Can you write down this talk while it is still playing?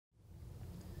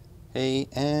Hey,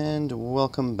 and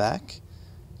welcome back.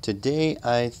 Today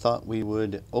I thought we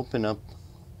would open up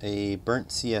a burnt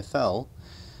CFL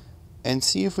and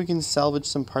see if we can salvage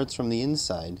some parts from the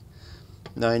inside.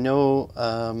 Now I know,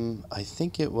 I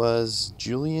think it was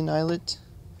Julian Islet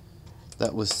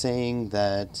that was saying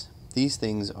that these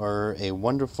things are a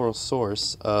wonderful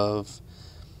source of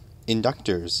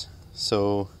inductors.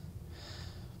 So,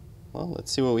 well,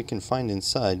 let's see what we can find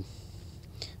inside.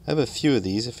 I have a few of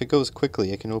these. If it goes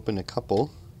quickly, I can open a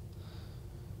couple.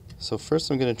 So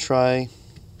first I'm going to try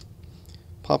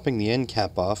popping the end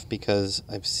cap off because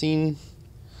I've seen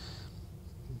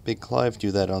Big Clive do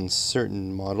that on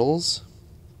certain models.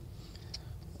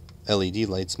 LED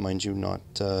lights, mind you, not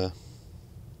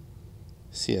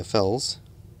CFLs.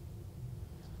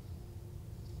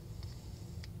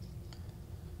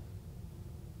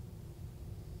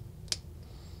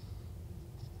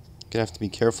 Gonna have to be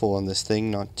careful on this thing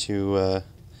not to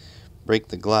break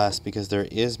the glass because there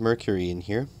is mercury in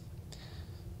here.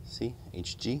 See,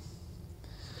 HG.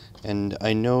 And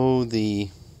I know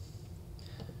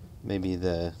maybe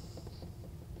the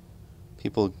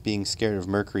people being scared of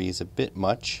mercury is a bit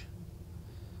much.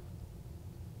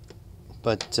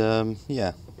 But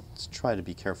yeah, let's try to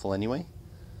be careful anyway.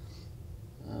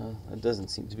 That doesn't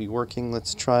seem to be working.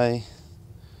 Let's try.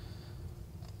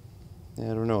 I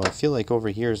don't know. I feel like over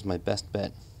here is my best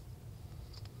bet.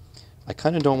 I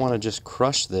kind of don't want to just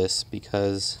crush this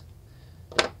because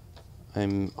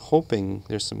I'm hoping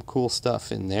there's some cool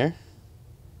stuff in there.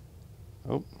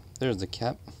 Oh, there's the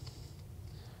cap.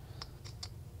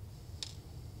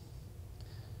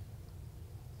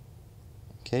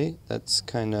 Okay, that's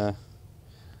kind of,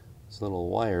 there's a little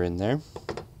wire in there.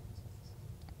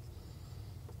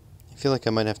 I feel like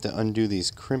I might have to undo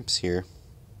these crimps here.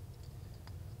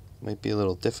 Might be a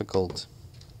little difficult.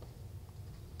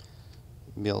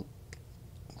 Maybe I'll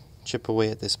chip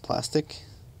away at this plastic.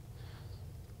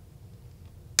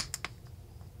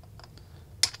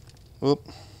 Oop,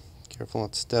 careful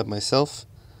not to stab myself.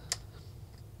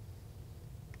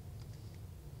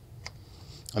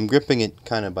 I'm gripping it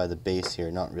kind of by the base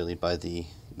here, not really by the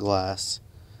glass.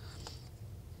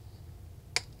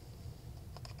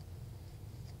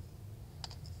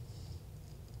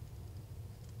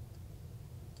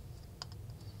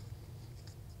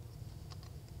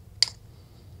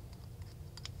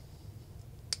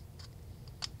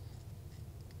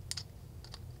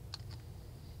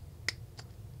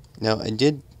 Now I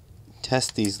did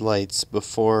test these lights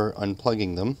before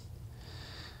unplugging them,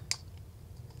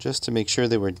 just to make sure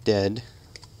they were dead.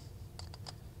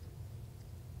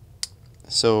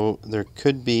 So there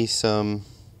could be some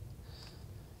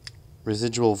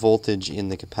residual voltage in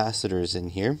the capacitors in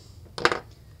here.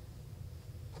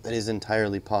 That is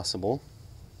entirely possible.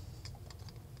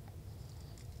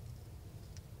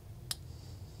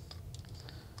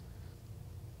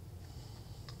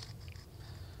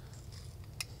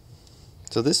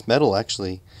 So this metal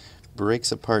actually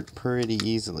breaks apart pretty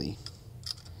easily,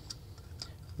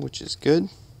 which is good.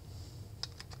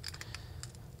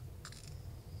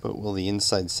 But will the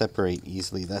inside separate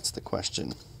easily? That's the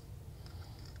question.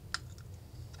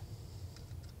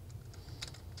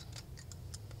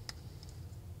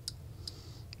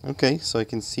 Okay, so I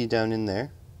can see down in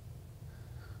there.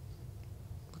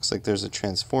 Looks like there's a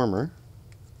transformer.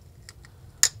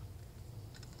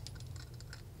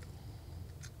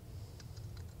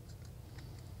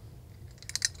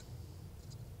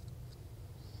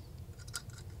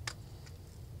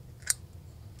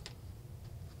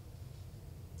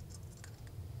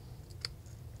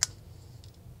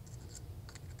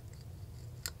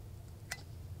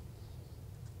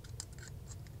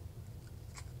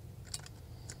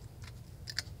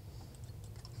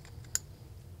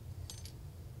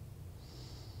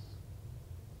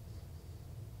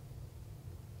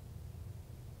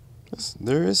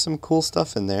 There is some cool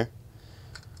stuff in there.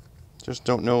 Just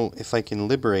don't know if I can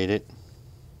liberate it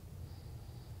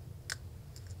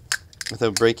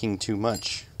without breaking too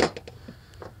much.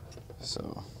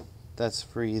 So that's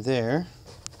free there.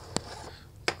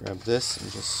 Grab this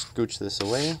and just scooch this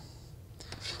away.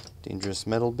 Dangerous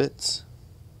metal bits.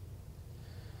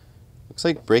 Looks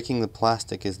like breaking the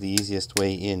plastic is the easiest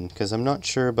way in, because I'm not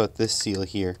sure about this seal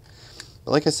here.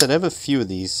 But like I said, I have a few of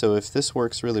these, so if this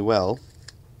works really well,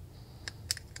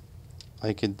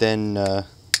 I could then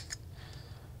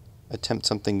attempt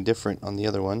something different on the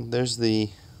other one. There's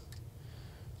the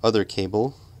other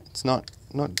cable. It's not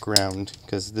ground,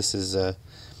 because this is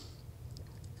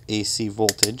AC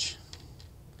voltage.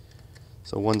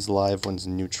 So one's live, one's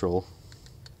neutral.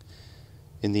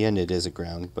 In the end it is a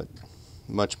ground, but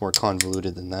much more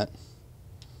convoluted than that.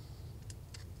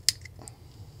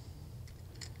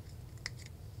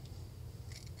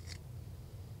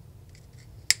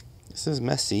 This is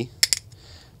messy,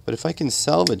 but if I can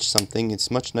salvage something, it's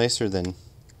much nicer than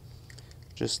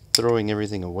just throwing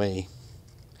everything away.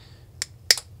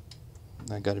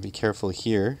 I got to be careful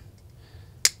here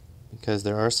because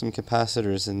there are some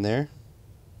capacitors in there.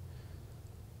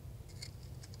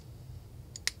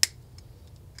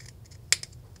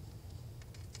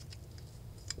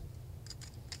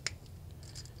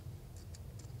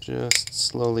 Just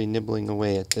slowly nibbling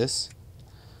away at this.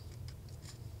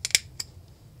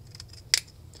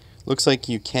 Looks like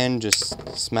you can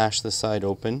just smash the side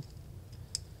open.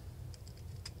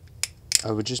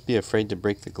 I would just be afraid to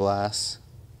break the glass.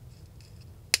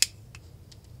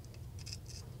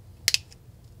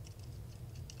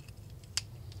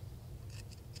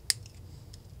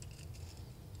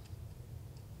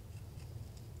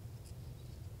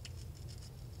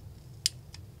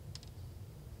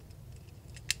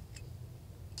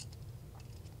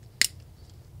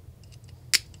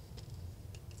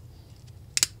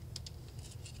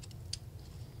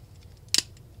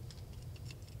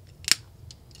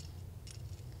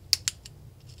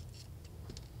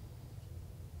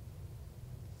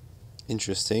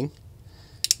 Interesting.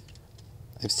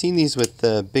 I've seen these with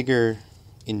bigger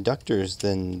inductors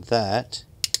than that,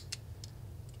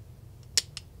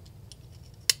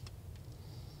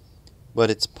 but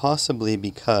it's possibly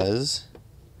because,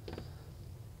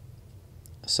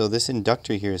 so this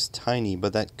inductor here is tiny,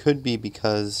 but that could be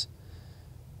because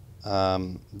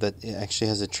that it actually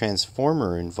has a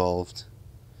transformer involved.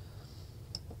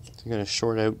 So I'm going to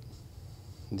short out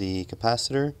the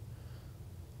capacitor,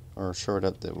 or short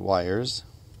up the wires.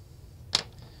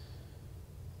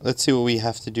 Let's see what we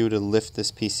have to do to lift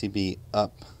this PCB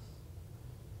up.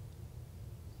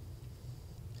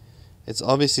 It's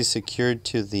obviously secured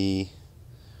to the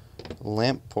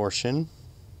lamp portion.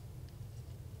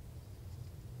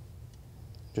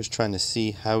 Just trying to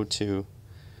see how to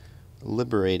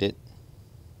liberate it.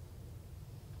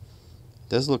 It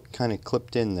does look kind of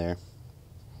clipped in there.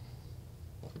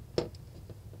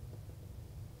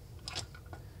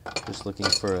 Just looking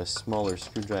for a smaller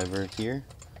screwdriver here.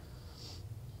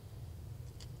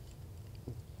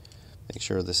 Make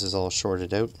sure this is all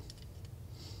shorted out.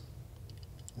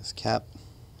 This cap.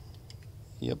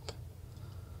 Yep.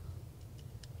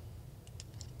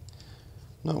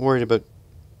 Not worried about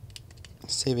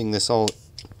saving this all.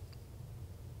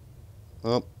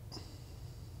 Oh.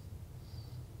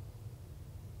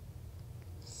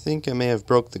 Think I may have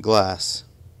broke the glass.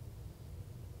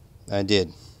 I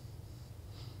did.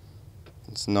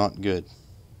 It's not good.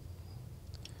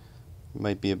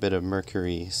 Might be a bit of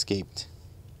mercury escaped.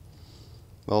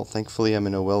 Well, thankfully I'm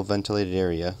in a well-ventilated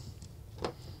area.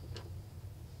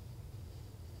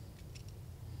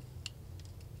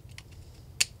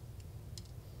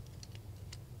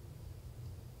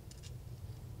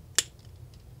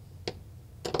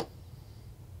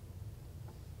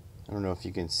 I don't know if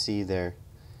you can see there,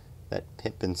 that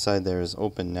pip inside there is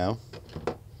open now.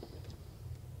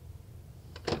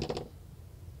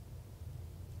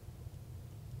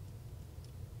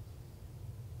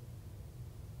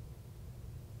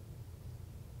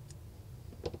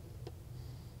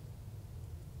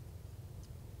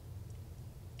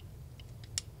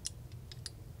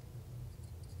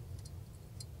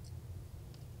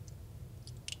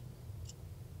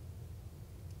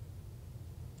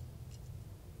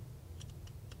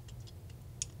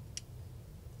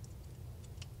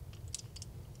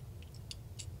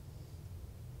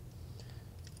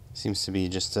 Seems to be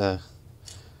just the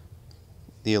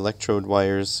electrode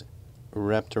wires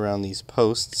wrapped around these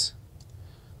posts.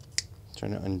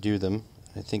 Trying to undo them.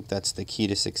 I think that's the key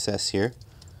to success here.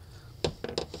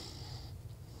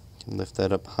 Can lift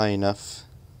that up high enough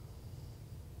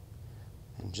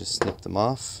and just snip them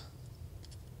off.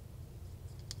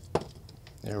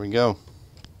 There we go.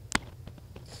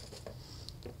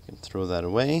 Can throw that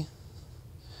away.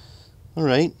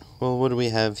 Alright, well, what do we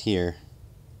have here?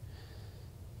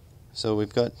 So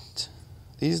we've got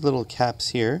these little caps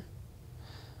here.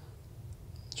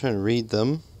 I'm trying to read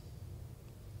them.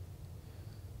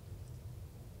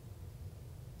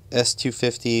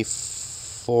 S250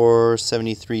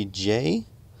 473J.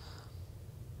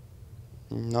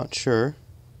 I'm not sure.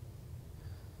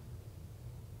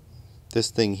 This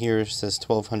thing here says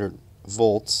 1200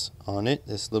 volts on it,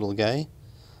 this little guy.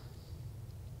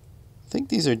 I think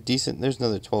these are decent. There's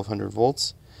another 1200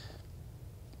 volts.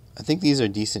 I think these are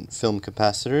decent film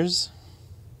capacitors.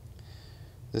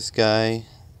 This guy,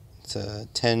 it's a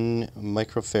 10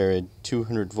 microfarad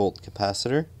 200 volt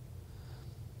capacitor.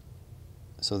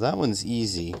 So that one's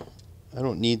easy. I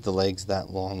don't need the legs that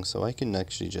long, so I can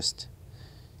actually just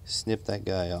snip that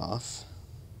guy off.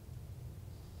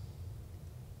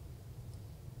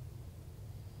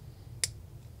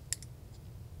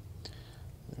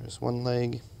 There's one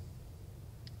leg.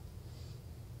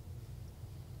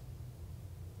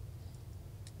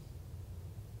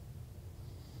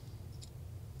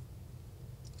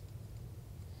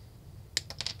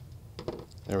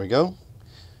 There we go.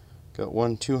 Got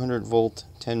one 200 volt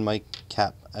 10 mic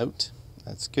cap out.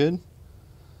 That's good.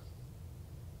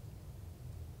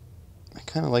 I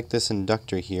kind of like this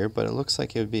inductor here, but it looks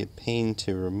like it would be a pain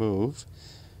to remove.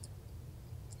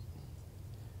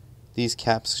 These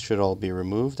caps should all be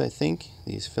removed, I think,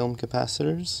 these film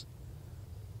capacitors.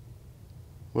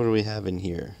 What do we have in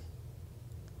here?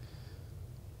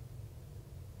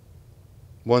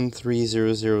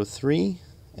 13003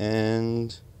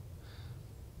 and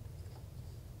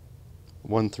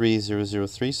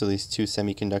 13003, so these two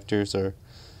semiconductors are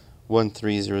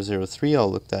 13003. I'll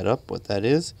look that up, what that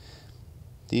is.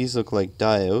 These look like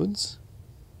diodes.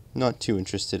 Not too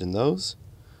interested in those.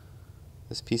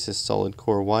 This piece is solid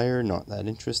core wire, not that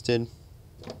interested.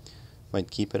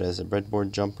 Might keep it as a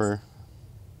breadboard jumper.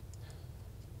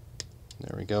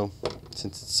 There we go.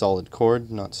 Since it's solid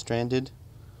cord, not stranded.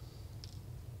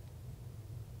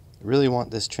 I really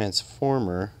want this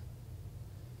transformer,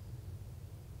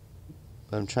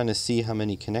 but I'm trying to see how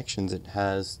many connections it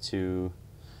has to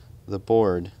the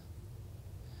board.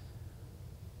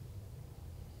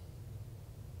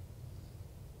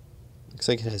 Looks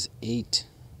like it has eight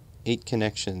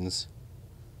connections.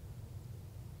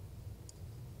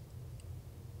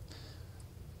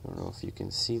 I don't know if you can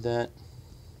see that.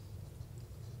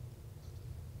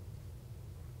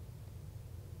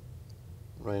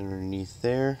 Right underneath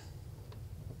there.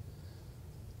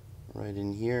 Right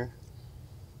in here.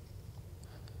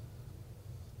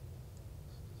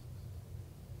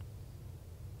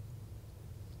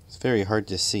 It's very hard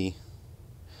to see.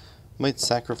 Might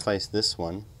sacrifice this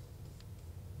one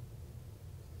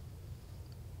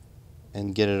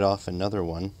and get it off another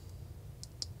one,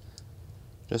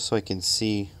 just so I can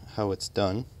see how it's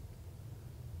done.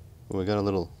 Oh, we got a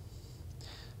little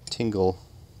tingle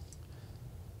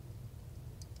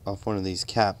off one of these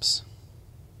caps.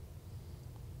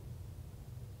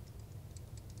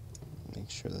 Make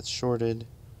sure that's shorted.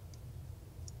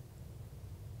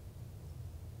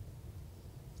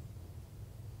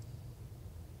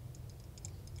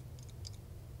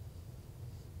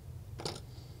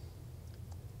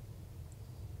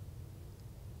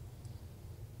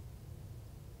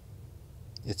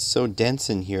 It's so dense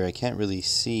in here, I can't really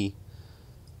see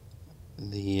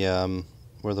the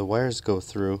where the wires go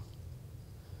through.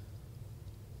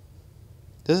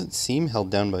 Doesn't seem held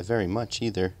down by very much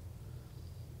either.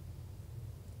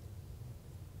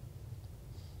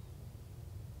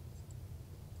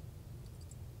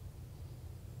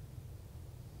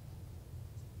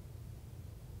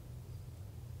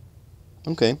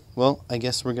 Okay, well, I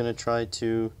guess we're going to try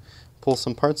to pull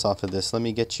some parts off of this. Let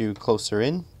me get you closer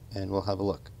in and we'll have a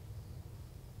look.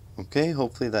 Okay,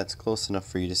 hopefully that's close enough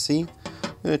for you to see.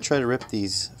 I'm going to try to rip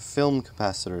these film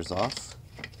capacitors off.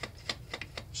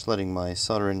 Just letting my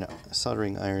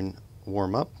soldering iron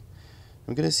warm up.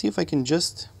 I'm going to see if I can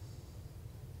just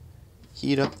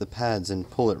heat up the pads and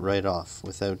pull it right off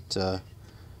without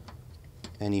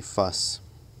any fuss.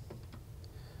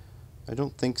 I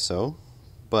don't think so,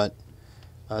 but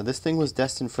this thing was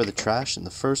destined for the trash in the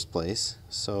first place,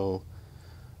 so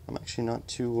I'm actually not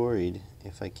too worried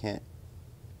if I can't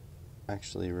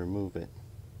actually remove it.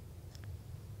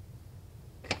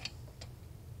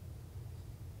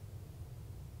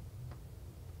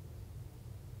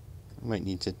 I might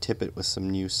need to tip it with some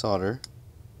new solder.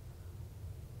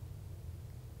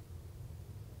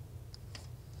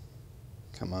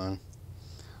 Come on.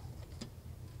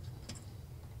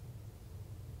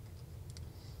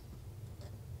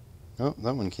 Oh,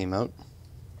 that one came out.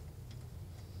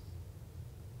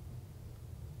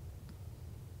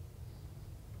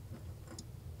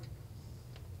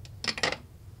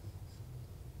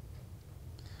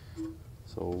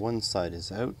 So one side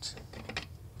is out.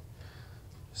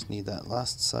 Just need that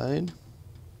last side.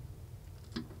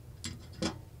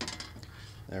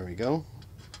 There we go.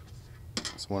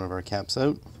 That's one of our caps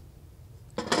out.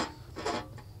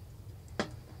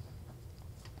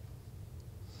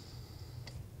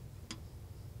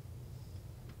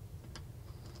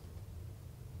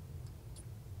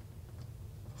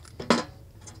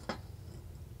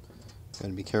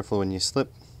 Gotta be careful when you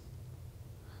slip.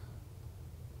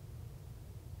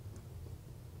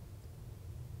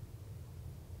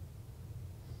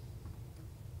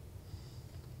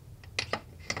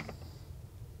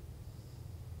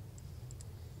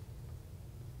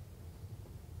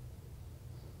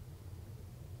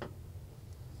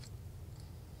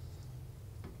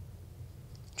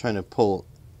 Trying to pull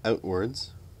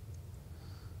outwards.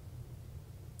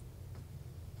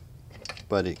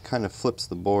 but it kind of flips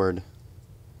the board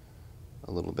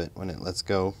a little bit when it lets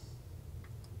go.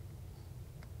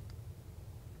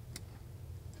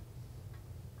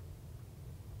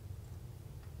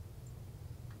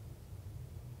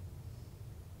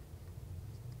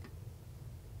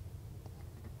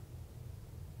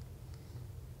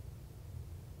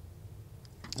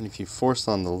 And if you force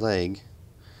on the leg,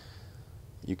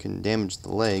 you can damage the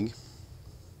leg,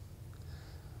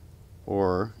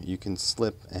 or you can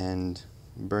slip and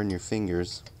burn your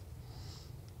fingers.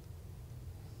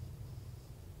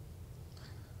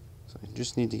 So you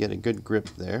just need to get a good grip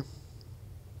there.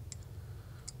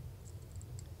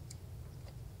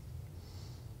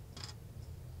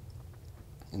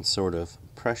 And sort of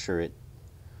pressure it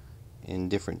in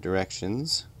different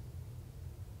directions.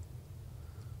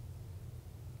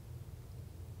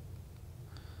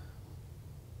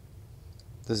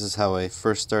 This is how I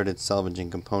first started salvaging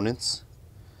components,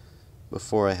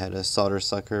 before I had a solder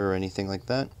sucker or anything like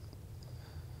that.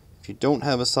 If you don't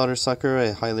have a solder sucker,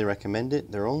 I highly recommend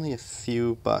it. They're only a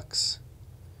few bucks.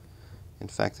 In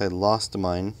fact, I lost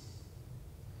mine,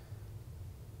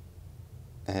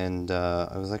 and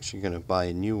I was actually going to buy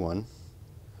a new one.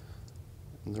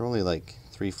 And they're only like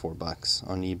 $3-4 bucks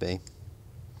on eBay.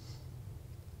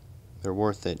 They're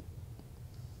worth it.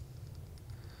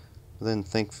 Then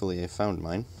thankfully I found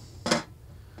mine.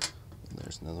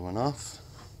 There's another one off.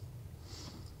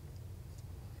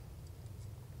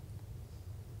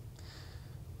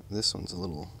 This one's a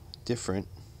little different.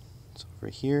 It's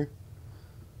over here.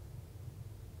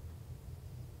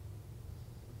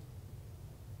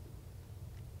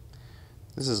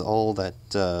 This is all that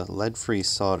lead-free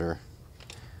solder.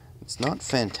 It's not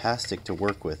fantastic to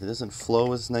work with. It doesn't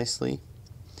flow as nicely.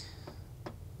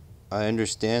 I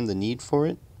understand the need for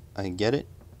it. I get it.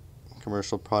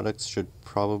 Commercial products should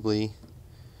probably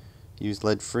use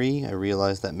lead-free. I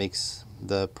realize that makes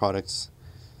the products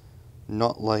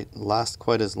not last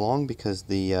quite as long because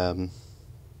the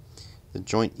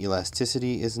joint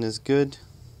elasticity isn't as good.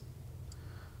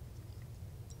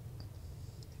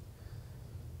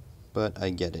 But I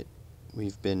get it.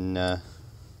 We've been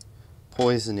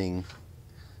poisoning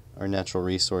our natural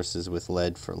resources with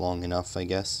lead for long enough, I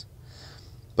guess.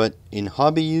 But in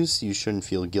hobby use, you shouldn't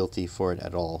feel guilty for it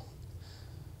at all.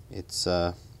 It's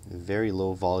a very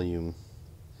low volume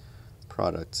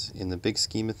product. In the big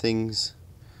scheme of things,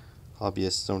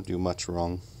 hobbyists don't do much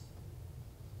wrong.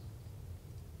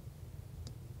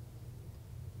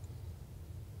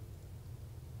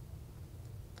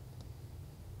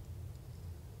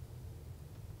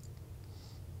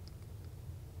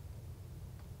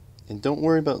 And don't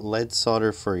worry about lead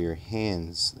solder for your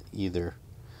hands either,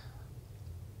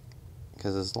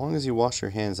 because as long as you wash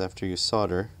your hands after you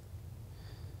solder,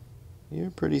 you're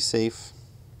pretty safe.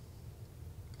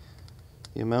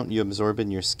 The amount you absorb in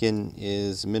your skin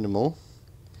is minimal,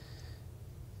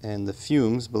 and the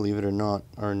fumes, believe it or not,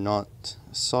 are not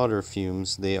solder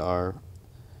fumes. They are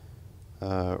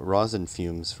rosin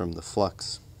fumes from the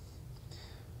flux.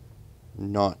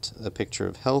 Not a picture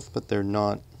of health, but they're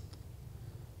not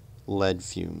lead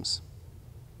fumes.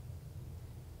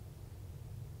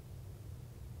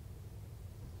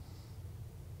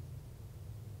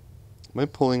 Am I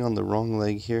pulling on the wrong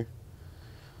leg here?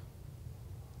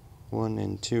 1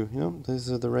 and 2. Nope,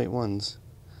 these are the right ones.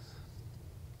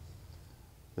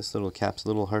 This little cap's a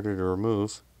little harder to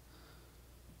remove.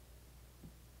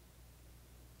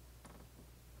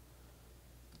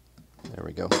 There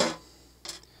we go.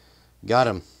 Got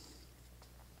him.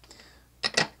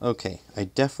 Okay, I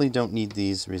definitely don't need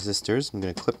these resistors. I'm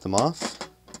going to clip them off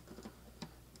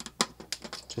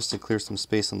just to clear some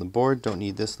space on the board. Don't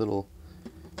need this little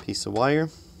piece of wire.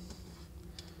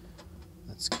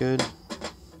 That's good.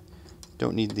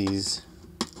 Don't need these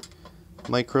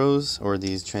micros or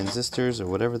these transistors or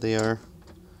whatever they are,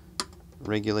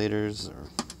 regulators or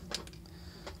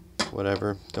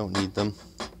whatever. Don't need them.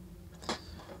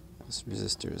 This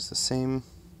resistor is the same.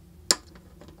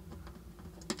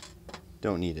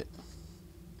 Don't need it.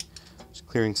 Just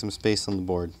clearing some space on the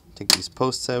board. Take these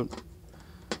posts out.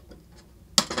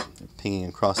 They're pinging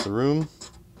across the room.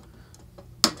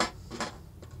 There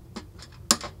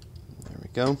we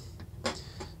go.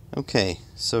 Okay,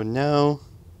 so now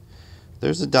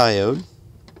there's a diode.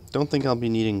 Don't think I'll be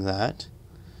needing that.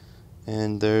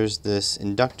 And there's this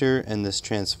inductor and this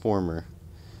transformer.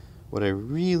 What I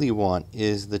really want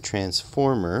is the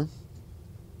transformer.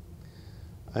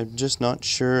 I'm just not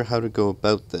sure how to go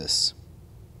about this.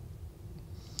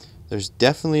 There's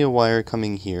definitely a wire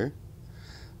coming here.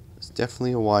 There's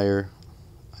definitely a wire,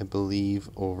 I believe,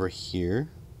 over here.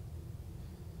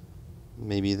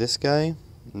 Maybe this guy.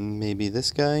 Maybe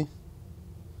this guy.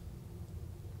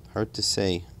 Hard to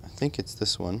say. I think it's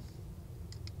this one.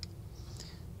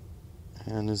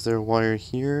 And is there a wire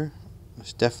here?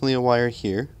 There's definitely a wire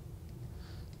here.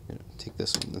 Take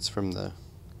this one. That's from the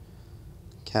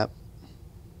cap.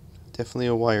 Definitely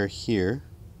a wire here.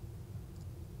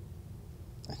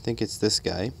 I think it's this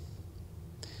guy.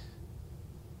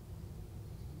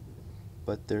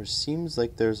 But there seems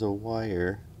like there's a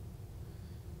wire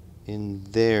in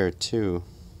there too.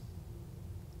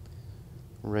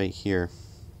 Right here.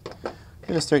 I'm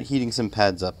going to start heating some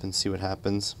pads up and see what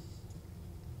happens.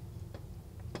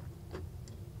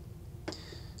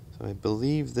 So I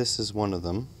believe this is one of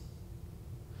them.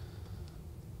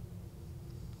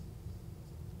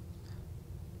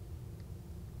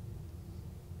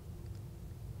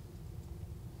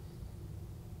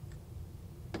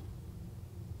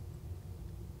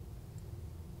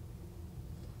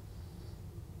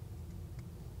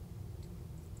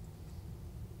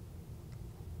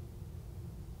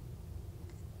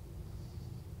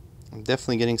 I'm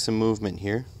definitely getting some movement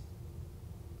here.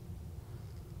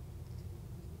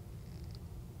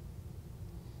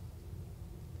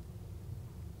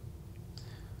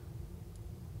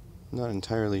 Not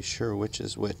entirely sure which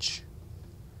is which.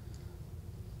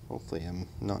 Hopefully I'm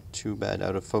not too bad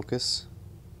out of focus.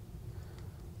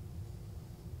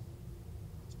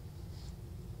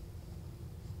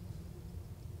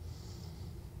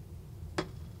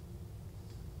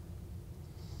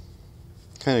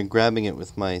 Kind of grabbing it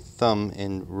with my thumb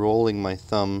and rolling my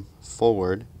thumb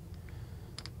forward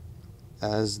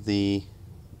as the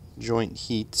joint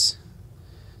heats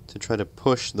to try to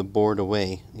push the board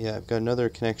away. Yeah, I've got another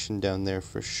connection down there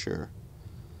for sure.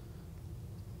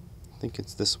 I think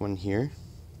it's this one here.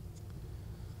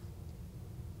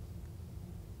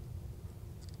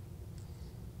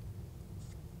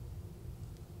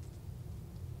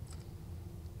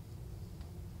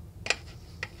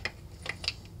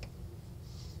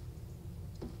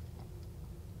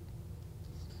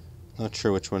 Not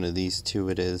sure which one of these two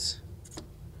it is.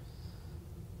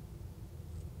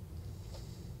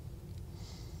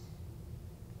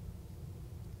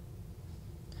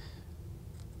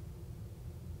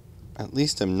 At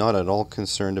least I'm not at all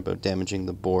concerned about damaging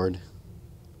the board.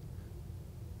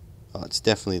 Oh, it's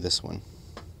definitely this one.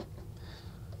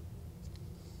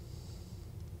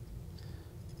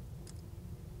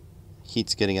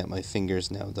 Heat's getting at my fingers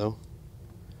now, though.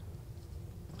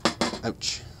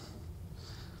 Ouch.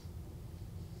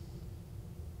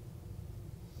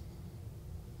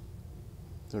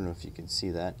 Don't know if you can see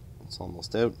that. It's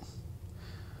almost out.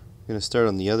 I'm going to start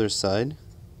on the other side.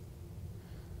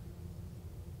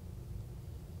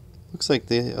 Looks like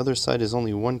the other side is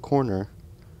only one corner,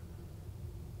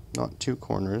 not two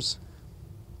corners.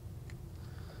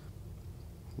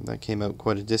 That came out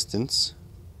quite a distance.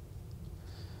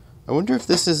 I wonder if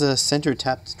this is a center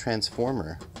tapped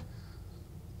transformer.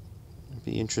 It'd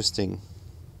be interesting.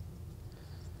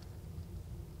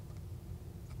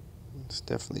 It's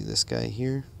definitely this guy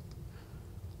here.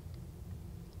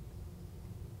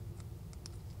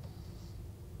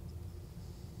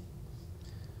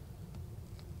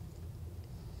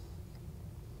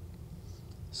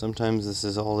 Sometimes this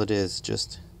is all it is,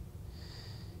 just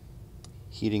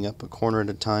heating up a corner at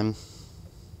a time.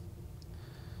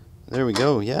 There we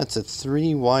go. Yeah, it's a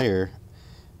 3-wire.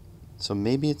 So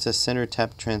maybe it's a center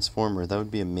tap transformer. That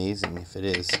would be amazing if it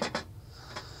is.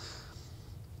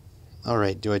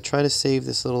 Alright, do I try to save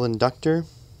this little inductor?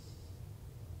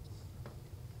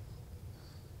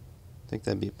 I think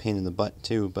that'd be a pain in the butt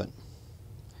too, but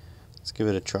let's give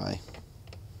it a try.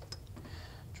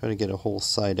 Try to get a whole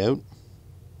side out.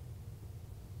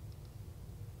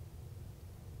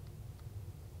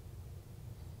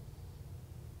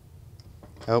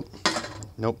 Oh,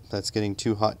 nope, that's getting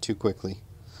too hot too quickly.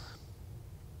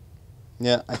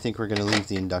 Yeah, I think we're going to leave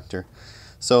the inductor.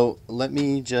 So let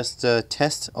me just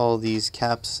test all these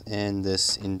caps and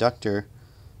this inductor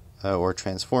or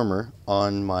transformer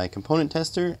on my component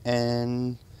tester,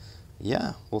 and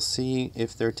yeah, we'll see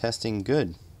if they're testing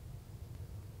good.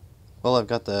 Well, I've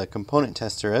got the component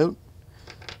tester out,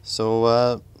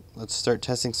 so let's start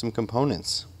testing some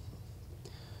components.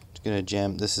 Just going to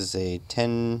jam, this is a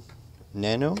 10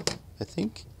 nano, I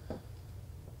think.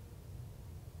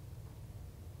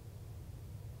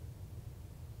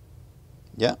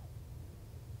 Yeah.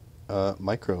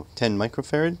 Micro. 10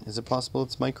 microfarad. Is it possible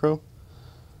it's micro?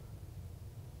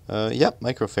 Yep,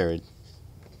 microfarad.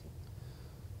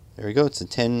 There we go. It's a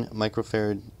 10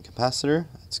 microfarad capacitor.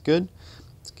 That's good.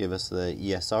 Let's give us the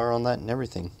ESR on that and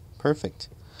everything. Perfect.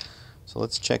 So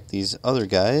let's check these other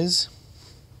guys.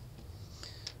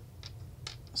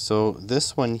 So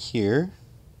this one here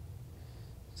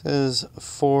says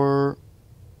 4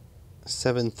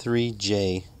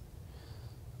 673J.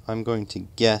 I'm going to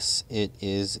guess it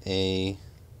is a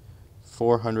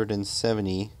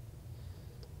 470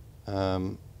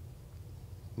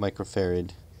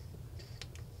 microfarad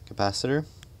capacitor.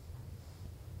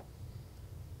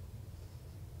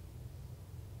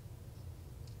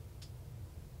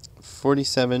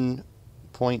 .5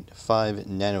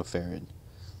 nanofarad.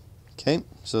 Okay,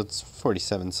 so it's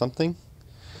 47 something.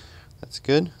 That's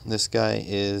good. This guy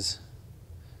is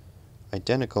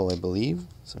identical, I believe,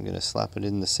 so I'm going to slap it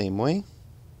in the same way.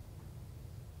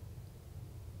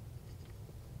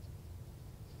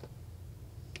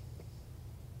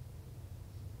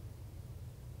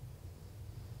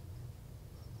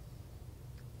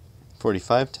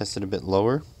 .45, tested a bit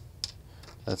lower.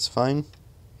 That's fine.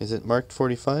 Is it marked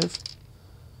 45?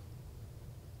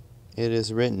 It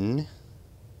is written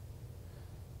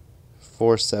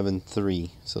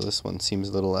 473, so this one seems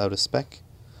a little out of spec.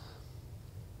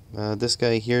 This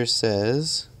guy here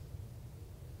says,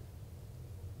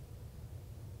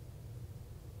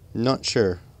 not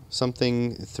sure,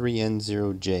 something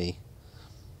 3N0J.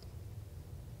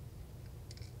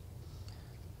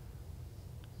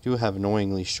 Do have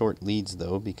annoyingly short leads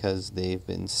though because they've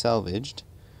been salvaged,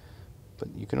 but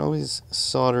you can always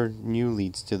solder new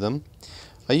leads to them.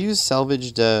 I use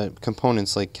salvaged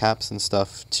components like caps and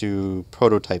stuff to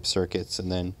prototype circuits,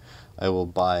 and then I will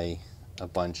buy a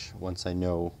bunch once I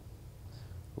know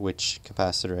which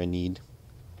capacitor I need.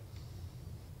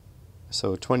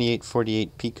 So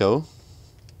 2848 pico.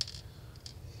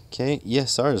 Okay,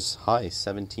 ESR is high,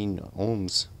 17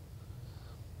 ohms.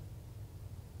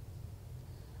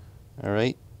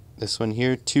 Alright, this one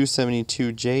here,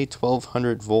 272J,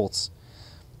 1200 volts.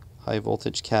 High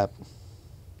voltage cap.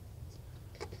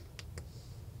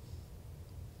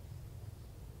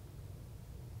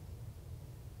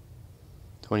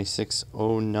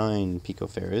 .2609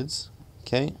 picofarads.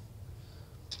 Okay.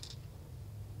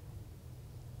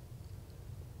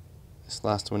 This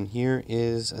last one here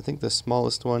is, I think, the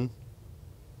smallest one.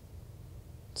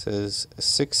 It says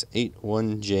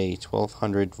 681J,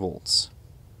 1200 volts.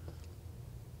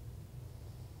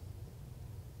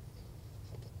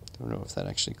 Don't know if that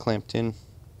actually clamped in.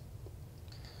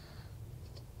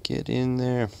 Get in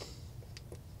there.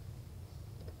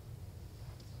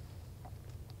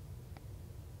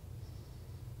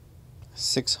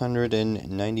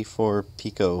 .694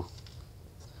 pico.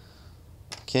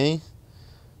 Okay,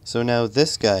 so now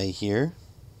this guy here,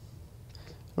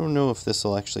 I don't know if this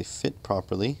will actually fit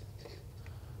properly.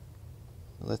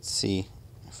 Let's see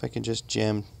if I can just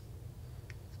jam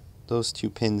those two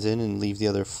pins in and leave the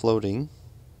other floating.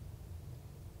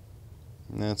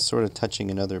 Now it's sort of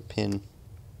touching another pin.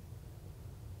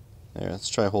 There, let's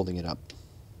try holding it up.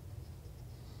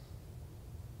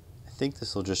 I think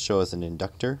this will just show as an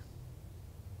inductor.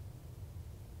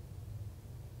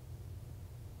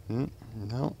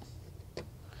 No.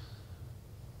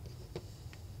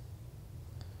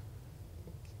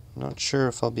 Not sure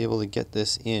if I'll be able to get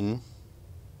this in.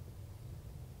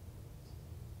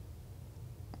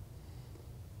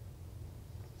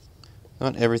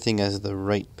 Not everything has the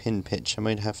right pin pitch. I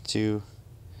might have to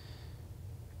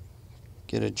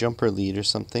get a jumper lead or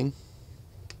something.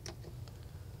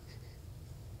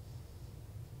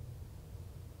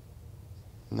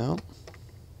 No.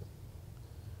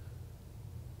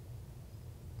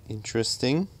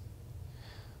 Interesting.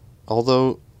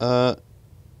 Although, that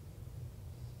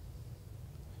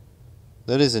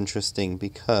is interesting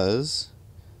because,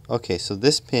 okay, so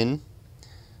this pin,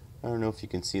 I don't know if you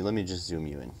can see, let me just zoom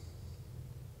you in.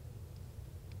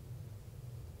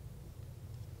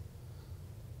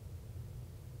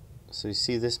 So you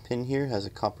see this pin here has a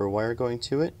copper wire going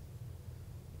to it.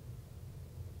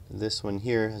 This one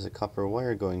here has a copper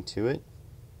wire going to it.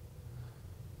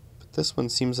 But this one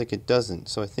seems like it doesn't,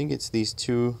 so I think it's these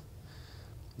two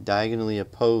diagonally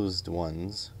opposed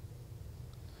ones.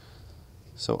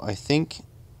 So I think,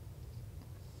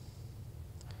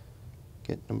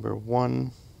 get number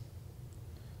 1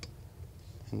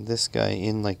 and this guy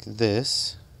in like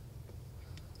this.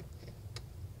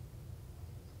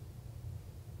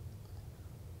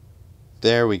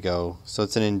 There we go. So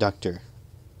it's an inductor.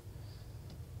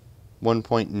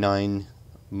 1.9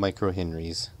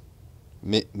 microhenries.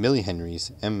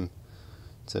 Millihenries. M.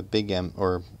 It's a big M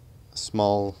or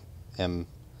small m.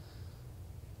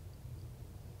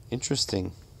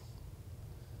 Interesting.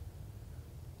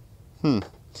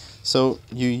 So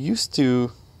you used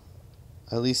to,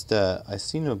 at least I've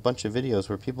seen a bunch of videos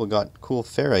where people got cool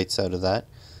ferrites out of that,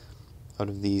 out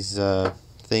of these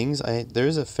things.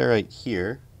 There's a ferrite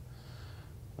here.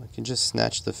 I can just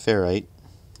snatch the ferrite.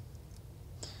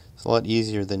 It's a lot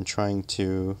easier than trying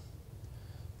to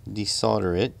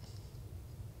desolder it.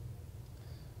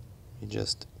 You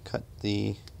just cut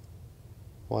the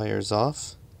wires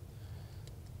off.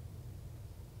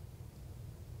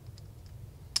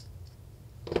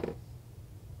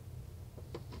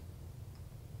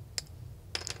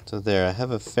 So there, I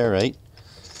have a ferrite,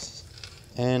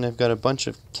 and I've got a bunch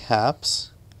of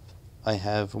caps. I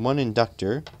have one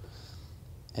inductor,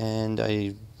 and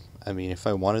I mean, if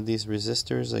I wanted these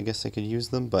resistors, I guess I could use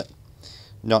them, but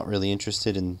not really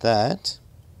interested in that.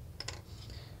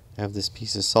 I have this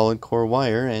piece of solid core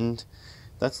wire, and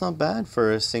that's not bad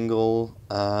for a single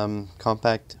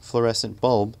compact fluorescent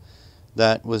bulb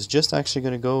that was just actually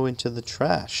going to go into the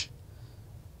trash.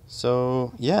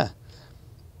 So yeah,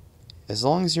 as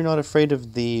long as you're not afraid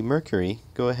of the mercury,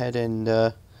 go ahead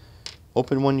and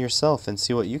open one yourself and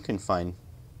see what you can find.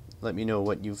 Let me know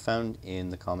what you found in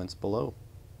the comments below.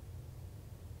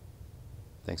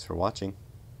 Thanks for watching.